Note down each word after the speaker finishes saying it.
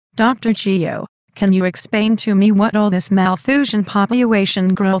Dr. Geo, can you explain to me what all this Malthusian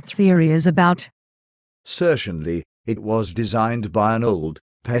population growth theory is about? Certainly, it was designed by an old,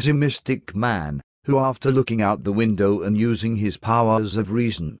 pessimistic man, who after looking out the window and using his powers of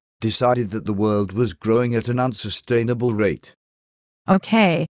reason, decided that the world was growing at an unsustainable rate.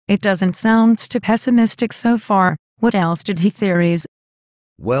 Okay, it doesn't sound too pessimistic so far. What else did he theorize?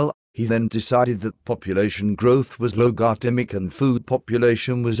 Well, he then decided that population growth was logarithmic and food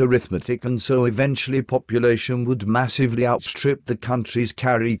population was arithmetic, and so eventually population would massively outstrip the country's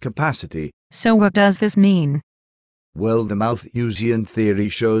carry capacity. So what does this mean? Well, the Malthusian theory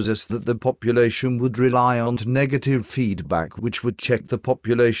shows us that the population would rely on negative feedback, which would check the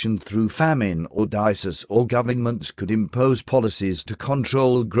population through famine or disease, or governments could impose policies to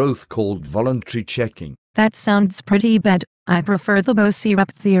control growth called voluntary checking. That sounds pretty bad. I prefer the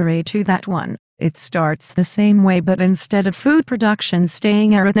Boserup theory to that one. It starts the same way, but instead of food production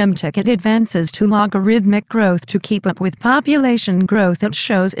staying arithmetic, it advances to logarithmic growth to keep up with population growth. It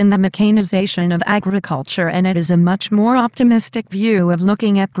shows in the mechanization of agriculture, and it is a much more optimistic view of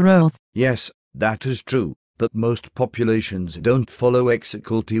looking at growth. Yes, that is true, but most populations don't follow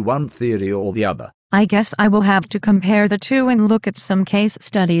exactly one theory or the other. I guess I will have to compare the two and look at some case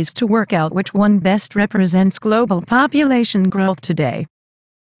studies to work out which one best represents global population growth today.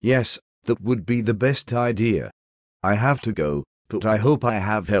 Yes, that would be the best idea. I have to go, but I hope I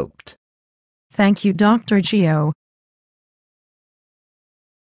have helped. Thank you, Dr. Geo.